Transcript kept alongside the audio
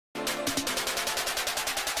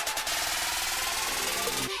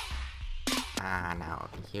Now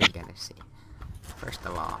you're gonna see. First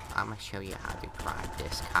of all, I'm gonna show you how to drive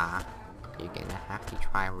this car. You're gonna have to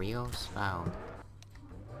try real slow.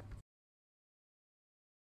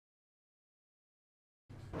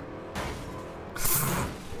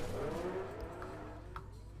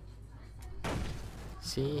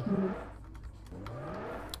 See?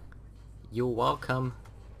 You're welcome.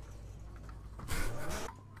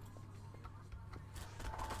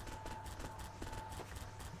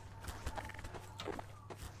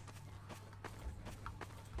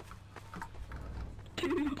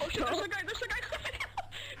 Oh shit, there's a guy!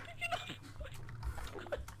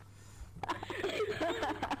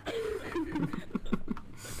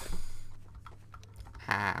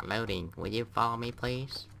 Loading. Will you follow me,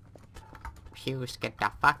 please? Shoes, get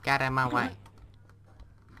the fuck out of my way.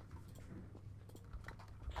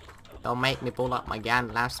 Don't make me pull up my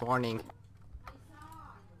gun. Last warning.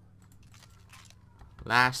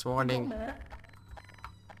 Last warning.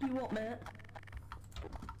 You what, mate?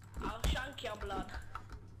 I'll shank your blood.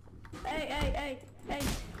 Hey!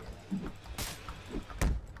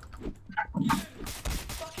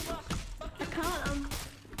 Fuck him up! I can't,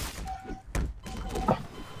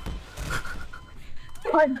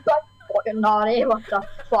 I'm fucking naughty, what the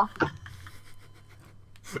fuck?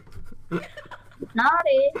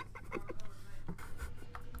 Naughty!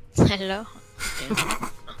 Hello.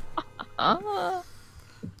 Oh,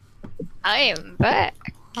 I am back.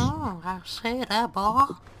 Oh, I see that, boy.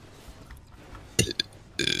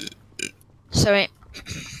 Sorry.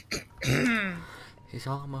 He's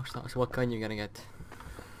almost lost. What gun you gonna get?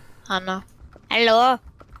 Anna. Hello.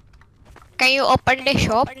 Can you open the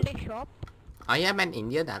shop? I am an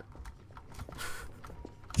Indian.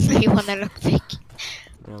 You wanna look fake?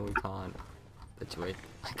 No, we can't. Let's wait.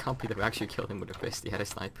 I can't believe we actually killed him with a fist. He had a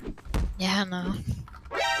sniper. Yeah, no.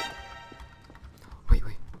 Wait.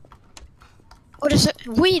 Oh, there's a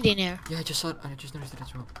weed in here. Yeah, I just saw it. I just noticed it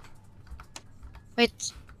as well.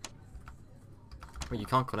 Wait, Wait, you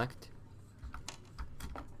can't collect?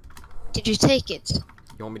 did you take it?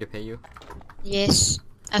 You want me to pay you? Yes.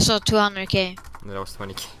 I saw 200k. No, that was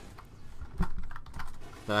 20k.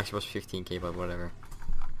 That actually was 15k, but whatever.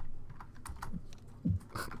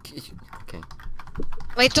 Okay.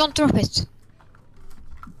 Wait, don't drop it.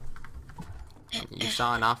 You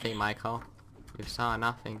saw nothing, Michael. You saw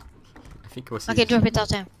nothing. I think it was Okay, his. drop it out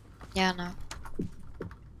there. Yeah, no.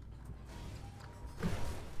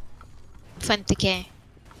 20k.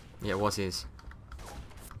 Yeah, it was his.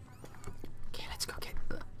 Okay, let's go get.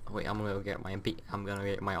 Wait, I'm gonna go get my MP. I'm gonna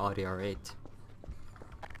get my audio rate.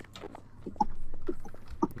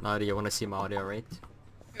 Nadia, you wanna see my audio rate?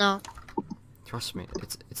 No. Trust me,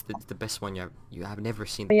 it's the best one you have never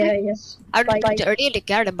seen. Yeah, yes. I don't really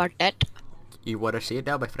care about that. You wanna see it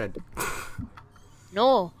now, my friend?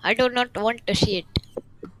 No, I do not want to see it.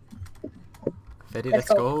 Freddy, Let's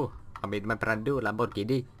let's go. I made my brand new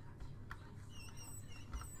Lamborghini.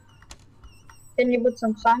 Can you put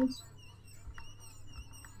some songs?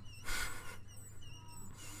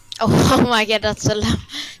 Oh my god, that's a lot.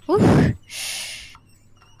 Woo.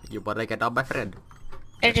 You wanna get on, my friend?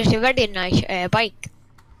 That is a very nice bike.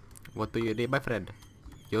 What do you need, my friend?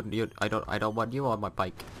 I don't want you on my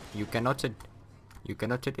bike. You cannot sit. You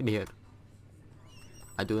cannot sit in here.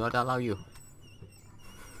 I do not allow you.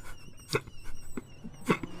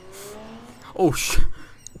 Oh sh!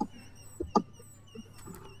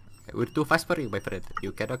 We're too fast for you, my friend.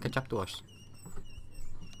 You cannot catch up to us.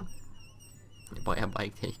 Buy a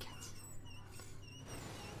bike, take it.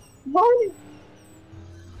 What?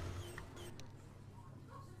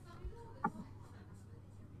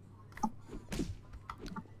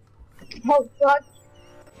 Oh god.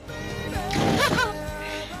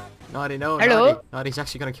 Naughty, no, Hello? Naughty. Naughty's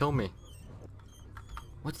actually gonna kill me.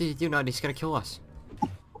 What did he do, Naughty? He's gonna kill us.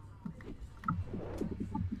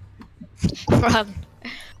 Run.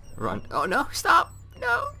 Run. Oh no, stop!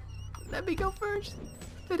 No! Let me go first.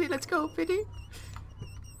 Fiddy, let's go, Fiddy.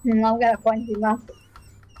 I'm gonna point you now.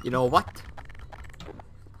 You know what?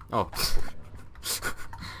 Oh.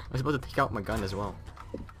 I was about to take out my gun as well.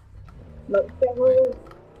 Look,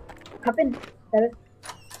 come in. David.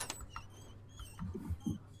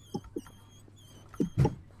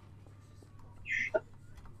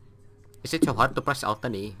 Is it so hard to press Alt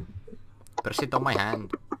and E? Press it on my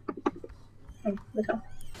hand. Let's go.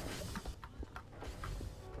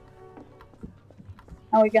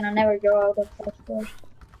 Now we're gonna never go out of the stores.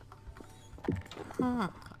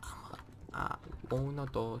 Uno,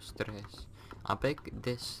 dos, tres. I beg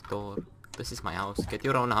this door. This is my house. Get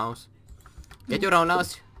your own house. Get your own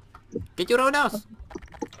house. Get your own house.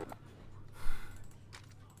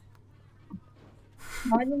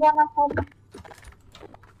 Now you wanna home?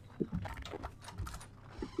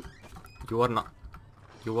 You are not.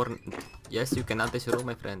 You are. Yes, you can add this room,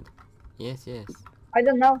 my friend. Yes, yes. I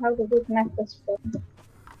don't know how to do connect this phone.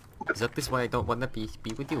 That is why I don't wanna be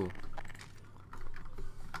with you.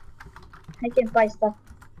 I can buy stuff.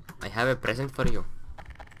 I have a present for you.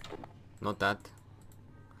 Not that.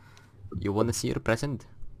 You wanna see your present?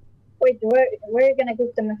 Wait, where are you gonna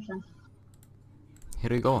cook the mission?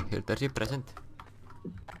 Here you go. Here, there's your present.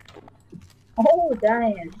 Oh,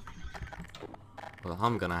 damn. Well,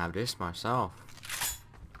 I'm gonna have this myself.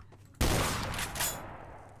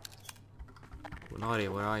 Naughty,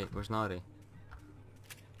 where are you? Where's Naughty?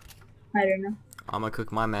 I don't know. I'm gonna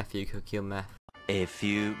cook my meth, you cook your meth. A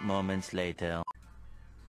few moments later.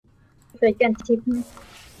 If you can tip me.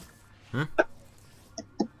 Hmm?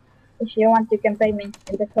 If you want, you can pay me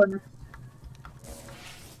in the corner.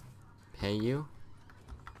 Pay you?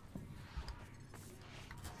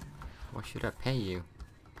 Why should I pay you?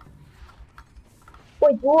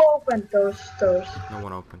 Wait, who opened those doors? No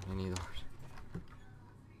one opened any doors.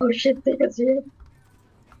 Oh shit, because you.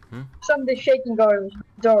 Hmm? Somebody shaking our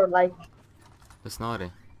door like. That's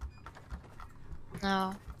Naughty.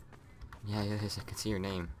 No. Yeah, yes, I can see your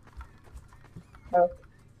name. Oh.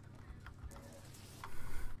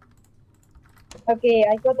 Okay,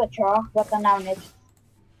 I got a jar. What now next?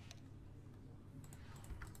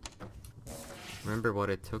 Remember what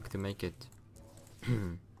it took to make it.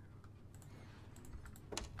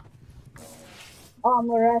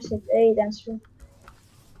 Armor acid 8 and 3.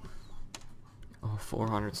 Oh,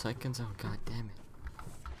 400 seconds? Oh, god damn it.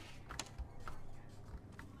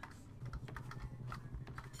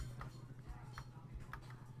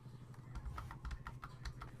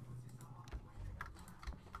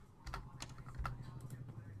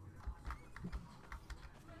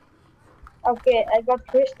 Okay, I got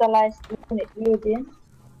crystallized lutein.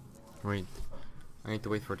 Wait. I need to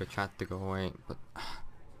wait for the chat to go away, but...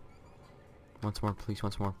 Once more, please,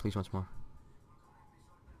 once more, please, once more.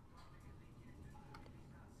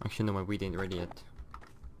 Actually, no, my weed ain't ready yet.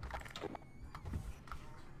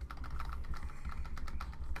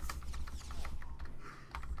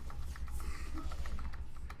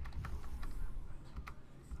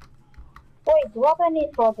 Wait, what I need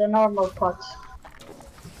for the normal pots?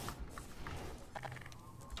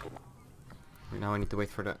 Now I need to wait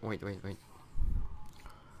for the... Wait.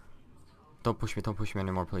 Don't push me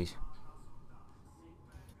anymore, please.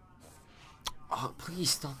 Oh, please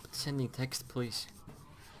stop sending text, please.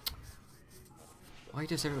 Why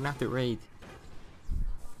does everyone have to raid?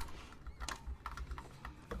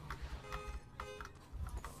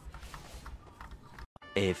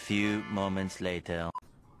 A few moments later.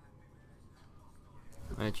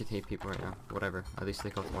 I need to hate people right now. Whatever. At least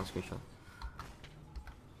take off one screenshot.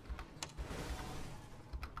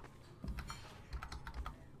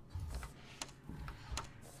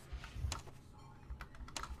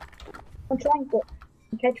 I'm trying to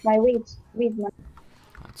catch my weed man.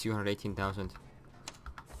 218,000.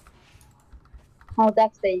 Oh,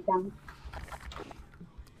 that's the gun.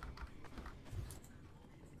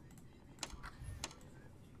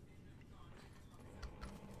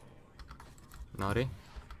 Naughty?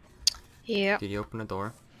 Yeah. Did you open the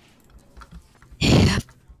door? Yeah.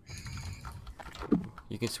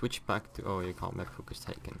 You can switch back to... Oh, you can't. Mech focus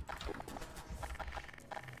taken.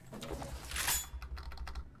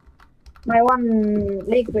 My one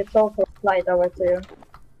liquid's also applied over to you.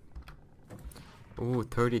 Ooh,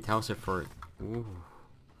 30,000 for... Ooh.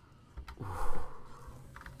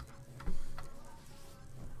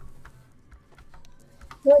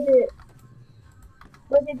 What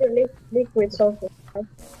did the liquid also apply?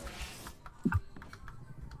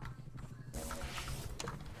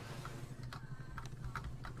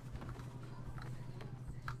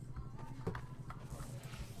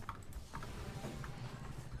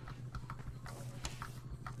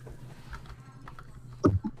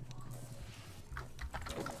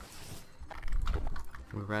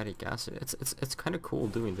 Muriatic acid. It's kind of cool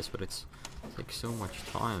doing this, but it takes so much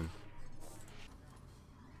time.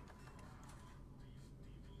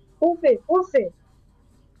 Woof it!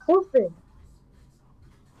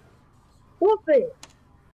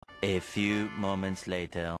 A few moments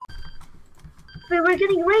later. We're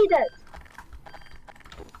getting raided!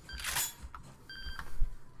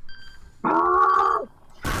 Ah!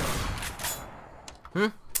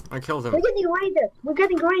 I killed him. We're getting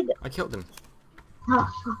raided! I killed him.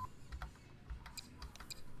 Ah.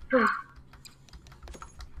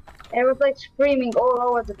 I was like screaming all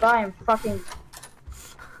over the time, fucking...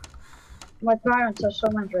 My parents are so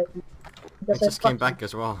mad right now. I just came back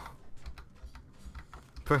as well.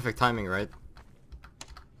 Perfect timing, right?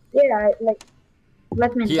 Yeah, like...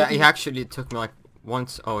 Let me... He actually took me like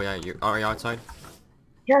Once. Oh yeah, are you outside?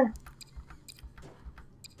 Yeah.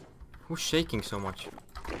 Who's shaking so much?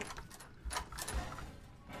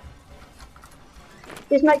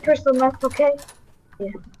 Here's my crystal meth, okay?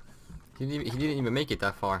 Yeah. He didn't even make it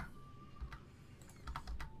that far.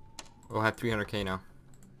 Oh, I have 300k now.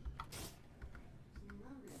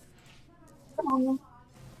 Come on.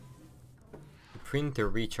 Printer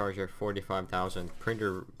recharger 45,000.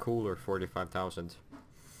 Printer cooler 45,000.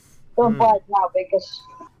 Don't buy it now because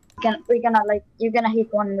we're gonna like you're gonna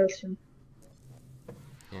hit 1 mil soon.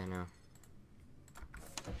 Yeah, I know.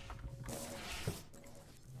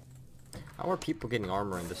 How are people getting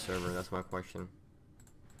armor in this server? That's my question.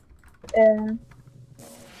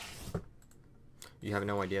 You have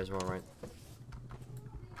no idea as well, right?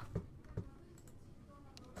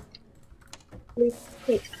 Please.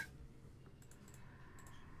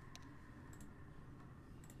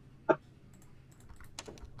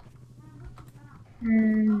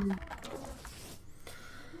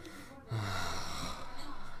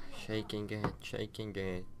 Shaking it, shaking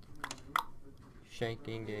it.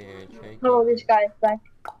 Shaking it, shaking Oh, it. this guy is back.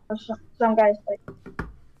 Some guy is back.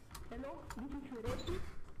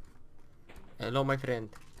 Hello, my friend.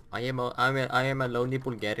 I am a lonely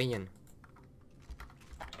Bulgarian.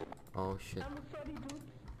 Oh shit. I'm sorry, dude.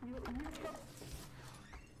 You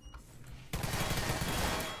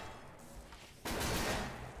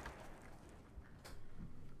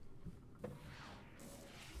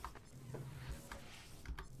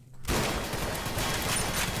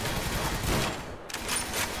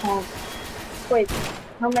Oh. Wait,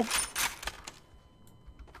 how much?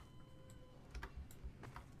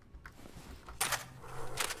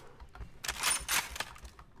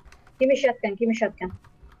 Give me shotgun, give me shotgun.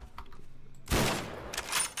 The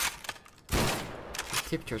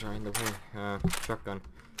tiptoes are in the way. Shotgun.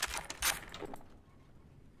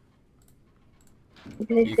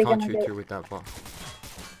 Because You they're can't gonna shoot get... through with that bot.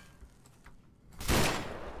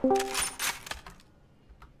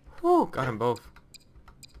 Woo! Got them both.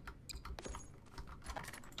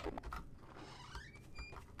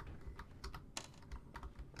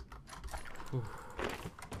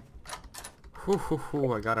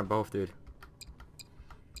 Whew, I got them both, dude.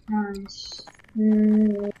 Nice. No.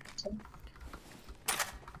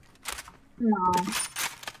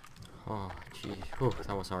 Oh, jeez. Whew,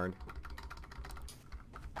 that was hard.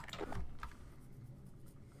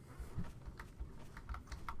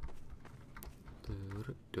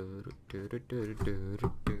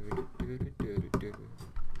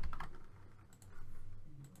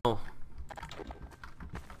 Oh.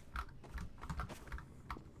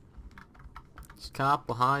 It's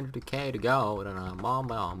couple 100k to go, and I'm on.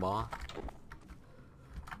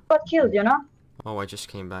 Got killed, you know? Oh, I just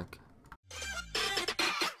came back.